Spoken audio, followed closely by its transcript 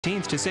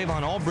To save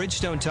on all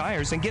Bridgestone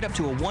tires and get up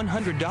to a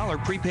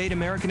 $100 prepaid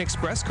American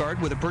Express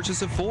card with a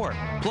purchase of 4.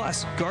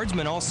 Plus,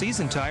 Guardsman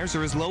all-season tires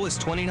are as low as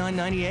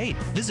 $29.98.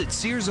 Visit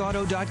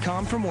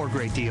SearsAuto.com for more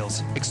great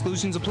deals.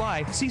 Exclusions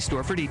apply. See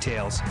store for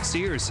details.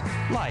 Sears.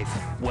 Life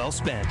well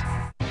spent.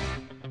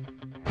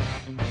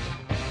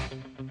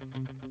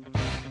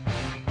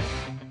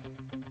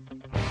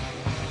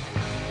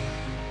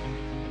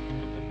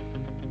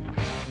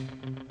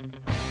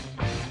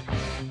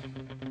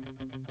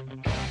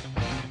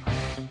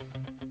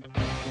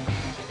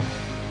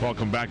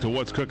 Welcome back to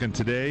What's Cooking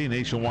Today,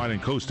 nationwide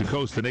and coast to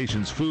coast, the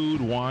nation's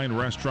food, wine,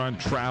 restaurant,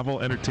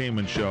 travel,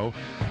 entertainment show.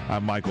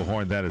 I'm Michael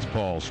Horn. That is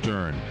Paul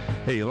Stern.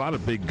 Hey, a lot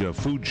of big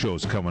food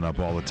shows coming up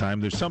all the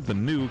time. There's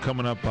something new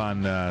coming up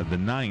on the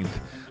 9th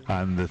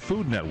on the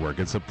Food Network.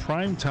 It's a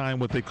prime time,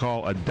 what they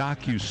call a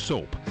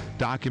docu-soap,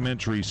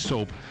 documentary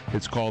soap.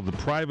 It's called The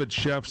Private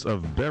Chefs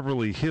of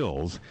Beverly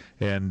Hills.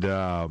 And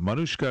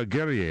Manushka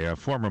Guerrier, a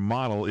former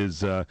model,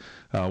 is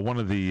one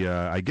of the,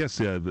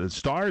 the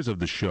stars of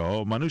the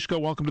show. Manushka,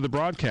 welcome to the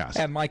broadcast.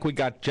 And Mike, we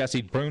got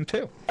Jesse Brune,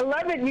 too. I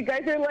love it. You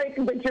guys are like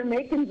the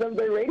Jamaicans of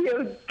the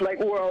radio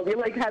world.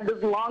 You had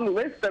this long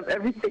list of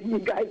everything you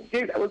guys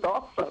do. That was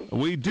awesome.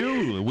 We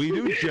do,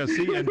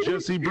 Jesse. And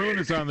Jesse Brune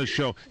is on the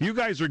show. You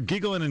guys are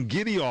giggling and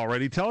giddy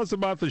already. Tell us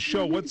about the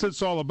show. What's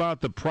this all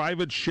about? The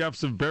Private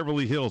Chefs of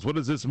Beverly Hills. What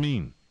does this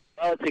mean?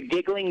 Well, it's a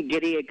giggling,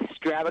 giddy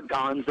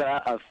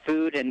extravaganza of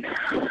food and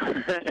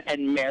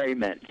and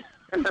merriment.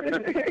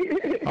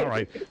 All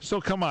right.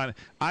 So come on.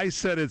 I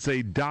said it's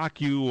a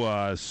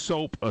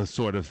soap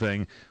sort of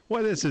thing.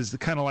 Well, this is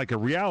kind of like a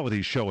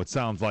reality show, it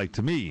sounds like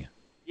to me.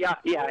 Yeah,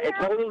 it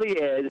totally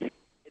is.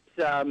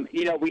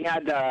 It's, we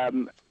had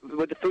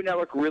what the Food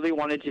Network really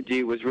wanted to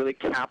do was really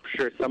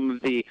capture some of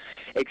the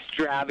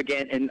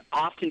extravagant and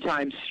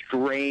oftentimes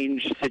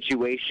strange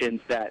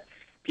situations that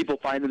people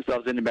find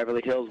themselves in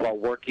Beverly Hills while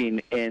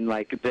working in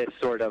this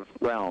sort of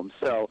realm.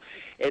 So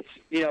it's,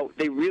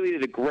 they really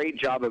did a great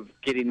job of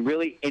getting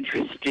really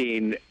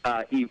interesting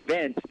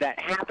events that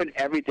happen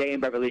every day in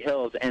Beverly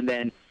Hills, and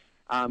then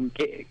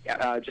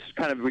just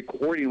kind of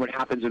recording what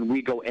happens when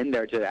we go in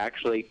there to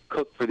actually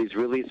cook for these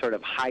really sort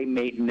of high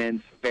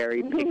maintenance,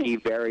 very picky,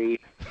 very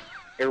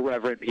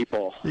irreverent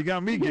people. You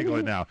got me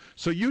giggling now.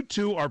 So you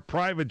two are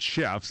private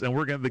chefs, and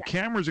the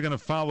cameras are going to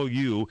follow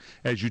you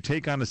as you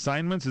take on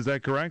assignments. Is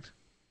that correct?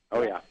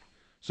 Oh, yeah.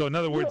 So, in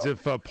other words,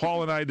 if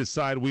Paul and I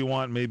decide we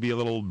want maybe a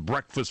little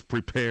breakfast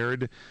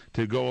prepared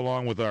to go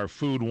along with our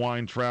food,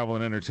 wine, travel,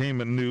 and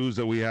entertainment news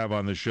that we have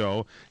on the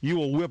show, you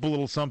will whip a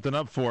little something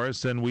up for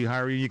us, and we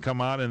hire you to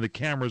come out, and the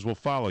cameras will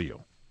follow you.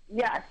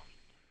 Yes.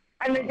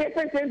 And the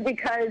difference is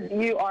because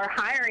you are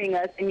hiring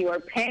us and you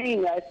are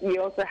paying us,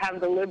 you also have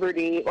the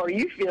liberty, or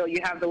you feel you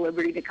have the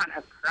liberty to kind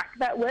of crack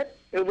that whip.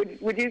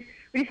 Would you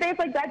say it's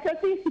like that,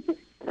 Jesse?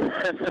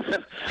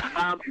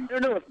 I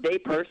don't know if they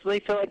personally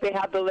feel like they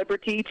have the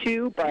liberty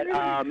to, but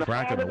all the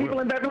people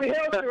in Beverly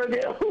Hills sure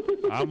do.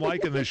 I'm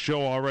liking this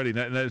show already.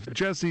 Now,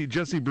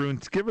 Jesse Brune,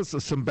 give us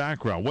some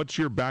background. What's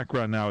your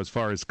background now as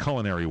far as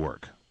culinary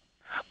work?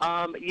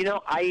 I was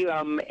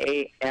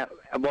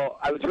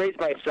raised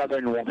by a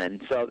Southern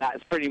woman, so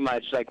that's pretty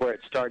much where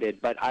it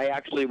started. But I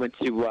actually went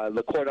to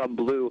Le Cordon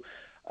Bleu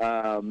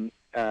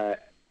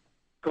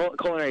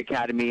Culinary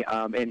Academy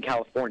in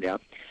California.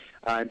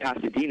 In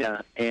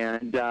Pasadena,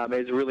 and it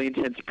was a really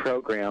intense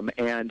program.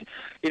 And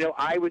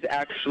I was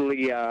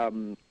actually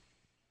I'm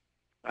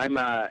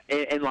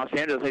in Los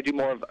Angeles. I do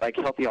more of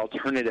healthy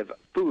alternative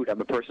food.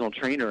 I'm a personal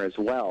trainer as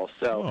well.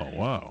 So oh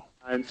wow!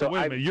 And so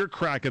wait a minute, you're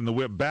cracking the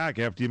whip back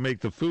after you make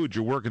the food.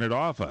 You're working it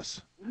off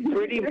us.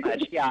 Pretty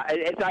much, yeah.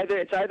 It's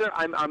either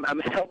I'm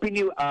helping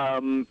you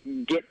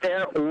get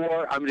there,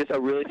 or I'm just a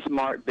really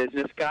smart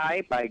business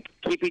guy by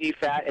keeping you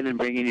fat and then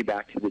bringing you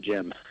back to the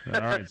gym.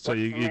 All right, so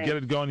you get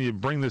it going, you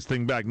bring this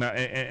thing back. Now,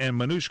 and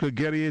Manushka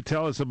Guerrier,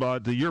 tell us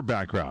about your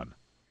background.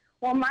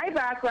 Well, my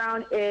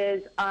background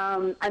is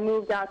I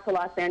moved out to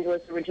Los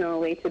Angeles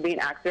originally to be an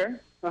actor.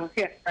 Well,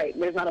 yeah, right.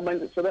 There's not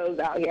abundance for those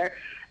out here.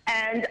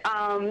 And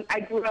I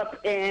grew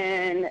up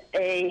in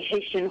a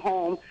Haitian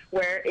home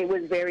where it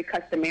was very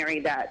customary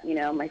that,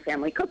 my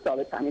family cooked all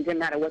the time. It didn't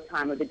matter what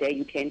time of the day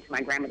you came to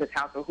my grandmother's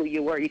house or who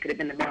you were. You could have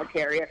been the mail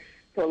carrier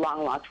to a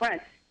long-lost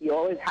friend. You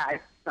always had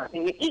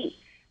something to eat.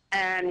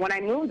 And when I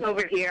moved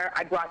over here,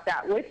 I brought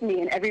that with me,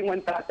 and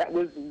everyone thought that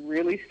was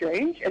really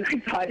strange, and I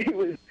thought it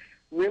was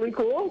really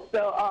cool.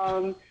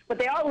 So, but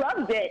they all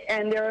loved it,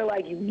 and they were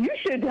like, you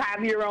should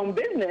have your own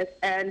business.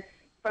 And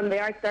from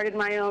there, I started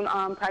my own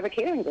private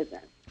catering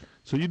business.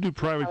 So you do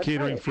private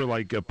catering for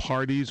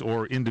parties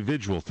or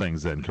individual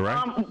things then,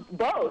 correct?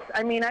 Both.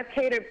 I mean, I've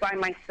catered by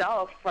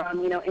myself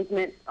from,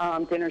 intimate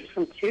dinners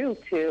from 2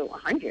 to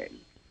 100.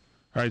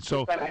 All right,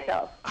 so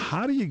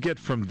how do you get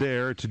from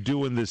there to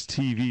doing this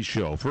TV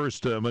show?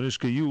 First,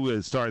 Manushka,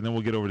 you start, and then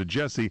we'll get over to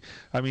Jesse.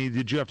 I mean,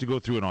 did you have to go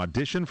through an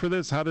audition for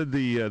this? How did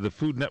the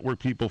Food Network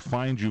people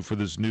find you for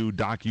this new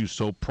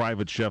docu-soap,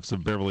 Private Chefs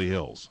of Beverly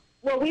Hills?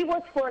 Well, we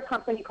worked for a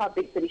company called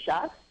Big City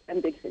Chefs,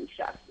 and Big City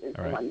Chefs is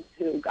the ones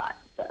who got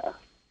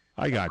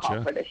I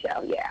gotcha. For the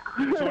show, yeah.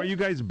 So are you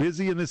guys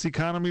busy in this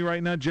economy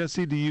right now,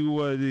 Jesse? Do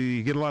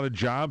you get a lot of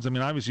jobs? I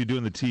mean, obviously you're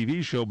doing the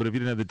TV show, but if you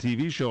didn't have the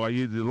TV show, are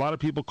you a lot of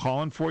people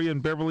calling for you in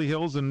Beverly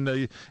Hills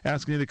and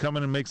asking you to come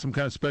in and make some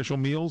kind of special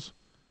meals?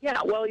 Yeah,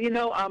 well,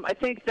 I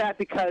think that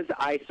because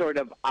I sort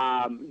of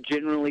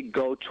generally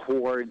go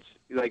towards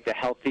like the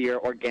healthier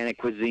organic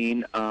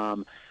cuisine,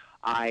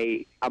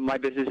 my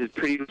business is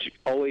pretty much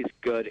always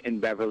good in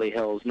Beverly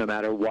Hills no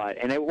matter what.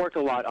 And I work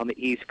a lot on the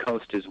East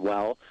Coast as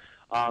well.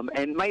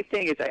 And my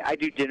thing is I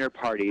do dinner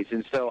parties,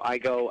 and so I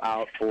go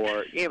out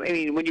for,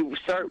 when you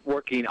start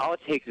working, all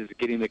it takes is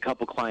getting a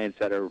couple clients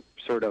that are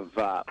sort of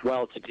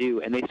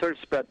well-to-do, and they sort of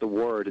spread the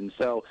word. And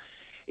so,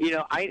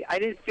 I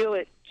didn't feel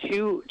it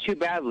too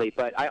badly,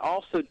 but I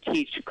also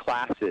teach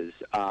classes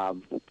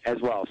as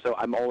well. So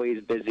I'm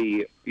always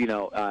busy,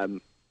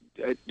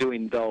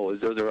 doing those.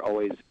 Those are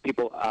always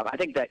people. I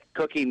think that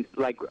cooking,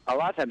 like a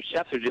lot of times,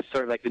 chefs are just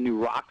sort of like the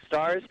new rock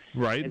stars.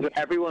 Right. And so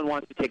everyone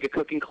wants to take a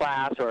cooking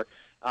class, or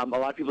a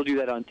lot of people do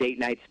that on date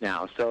nights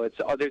now. So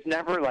there's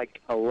never like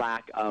a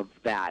lack of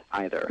that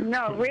either.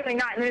 No, really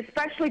not, and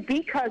especially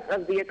because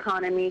of the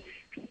economy,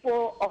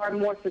 people are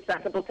more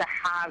susceptible to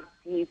have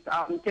these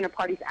dinner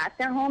parties at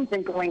their homes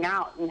than going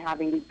out and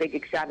having these big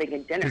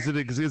extravagant dinners.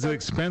 Is it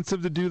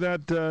expensive to do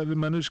that,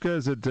 Manushka?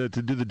 Is it to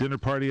do the dinner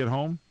party at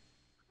home?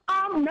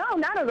 No,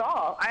 not at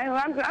all.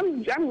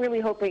 I'm really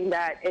hoping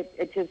that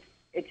it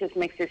just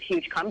makes this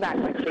huge comeback.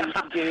 Like they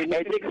do.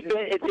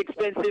 It's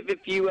expensive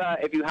if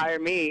you hire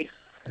me.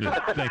 Yeah,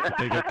 thank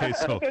you. Okay,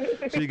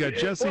 so you got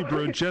Jesse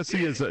Brune. Jesse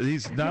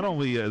he's not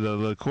only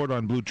the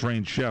Cordon Bleu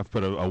trained chef,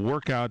 but a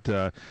workout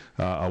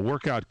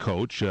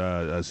coach,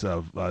 a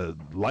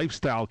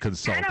lifestyle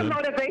consultant, and a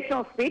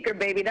motivational speaker.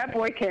 Baby, that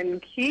boy can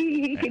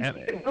keep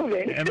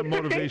moving. And a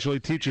motivational. He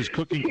teaches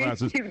cooking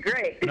classes. He's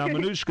great. Now,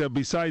 Manushka,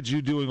 besides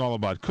you doing all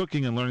about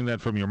cooking and learning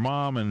that from your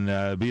mom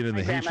and being in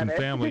the Haitian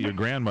family, your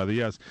grandmother,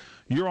 yes,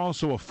 you're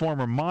also a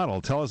former model.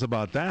 Tell us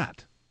about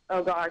that.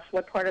 Oh, gosh,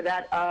 what part of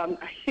that? I want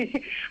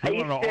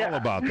to know all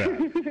about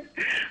that.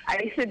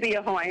 I used to be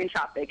a Hawaiian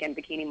chopstick and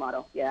bikini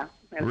model, yeah.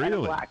 And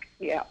really? Black.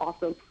 Yeah,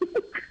 awesome.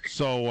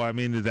 So, I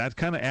mean, that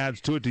kind of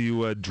adds to it. Do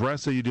you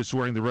dress? Are you just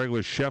wearing the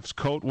regular chef's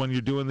coat when you're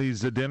doing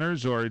these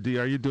dinners, or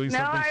are you doing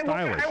something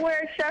stylish? I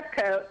wear a chef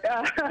coat.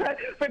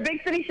 For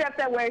big city chefs,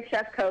 I wear a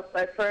chef coat,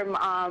 but for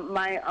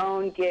my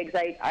own gigs,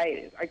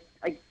 I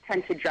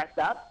tend to dress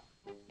up.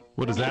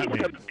 What does that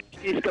mean?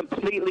 She's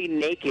completely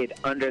naked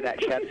under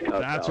that chef's coat.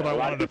 That's what I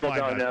wanted to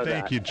find out.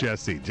 Thank you,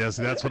 Jesse.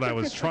 Jesse, that's what I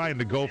was trying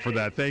to go for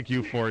that. Thank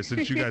you for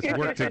since you guys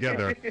work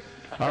together.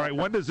 All right,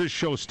 when does this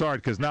show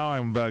start? Because now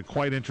I'm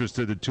quite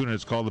interested to tune in.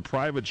 It's called The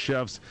Private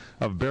Chefs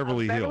of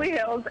Beverly Hills. Beverly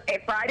Hills,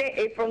 Friday,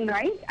 April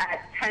 9th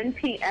at 10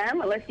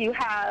 p.m. Unless you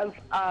have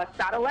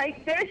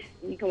satellite dish,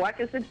 you can watch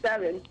us at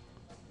 7.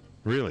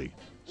 Really?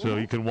 So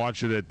you can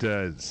watch it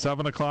at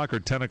 7 o'clock or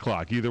 10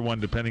 o'clock, either one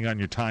depending on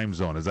your time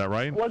zone. Is that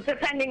right? Well,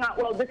 depending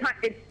on, the time,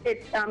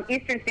 it's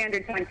Eastern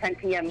Standard Time, 10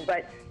 p.m.,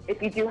 but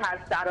if you do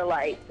have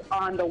satellite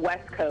on the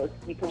West Coast,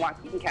 you can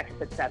catch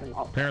us at 7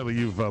 also. Apparently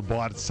you've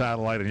bought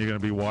satellite and you're going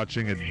to be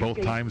watching at both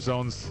time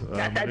zones.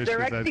 That's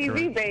direct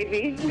TV,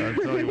 baby. I'll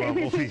tell you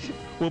what,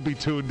 we'll be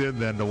tuned in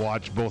then to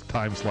watch both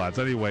time slots.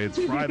 Anyway,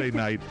 it's Friday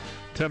night,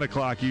 10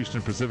 o'clock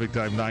Eastern Pacific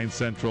Time, 9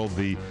 Central,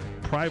 the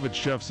Private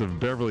Chefs of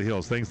Beverly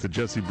Hills. Thanks to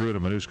Jesse Brune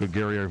and Manushka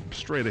Gary.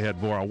 Straight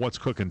ahead more on What's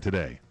Cooking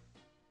Today.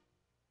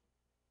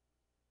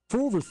 For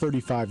over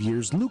 35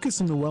 years, Lucas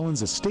and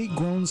Llewellyn's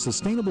estate-grown,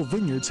 sustainable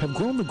vineyards have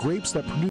grown the grapes that produce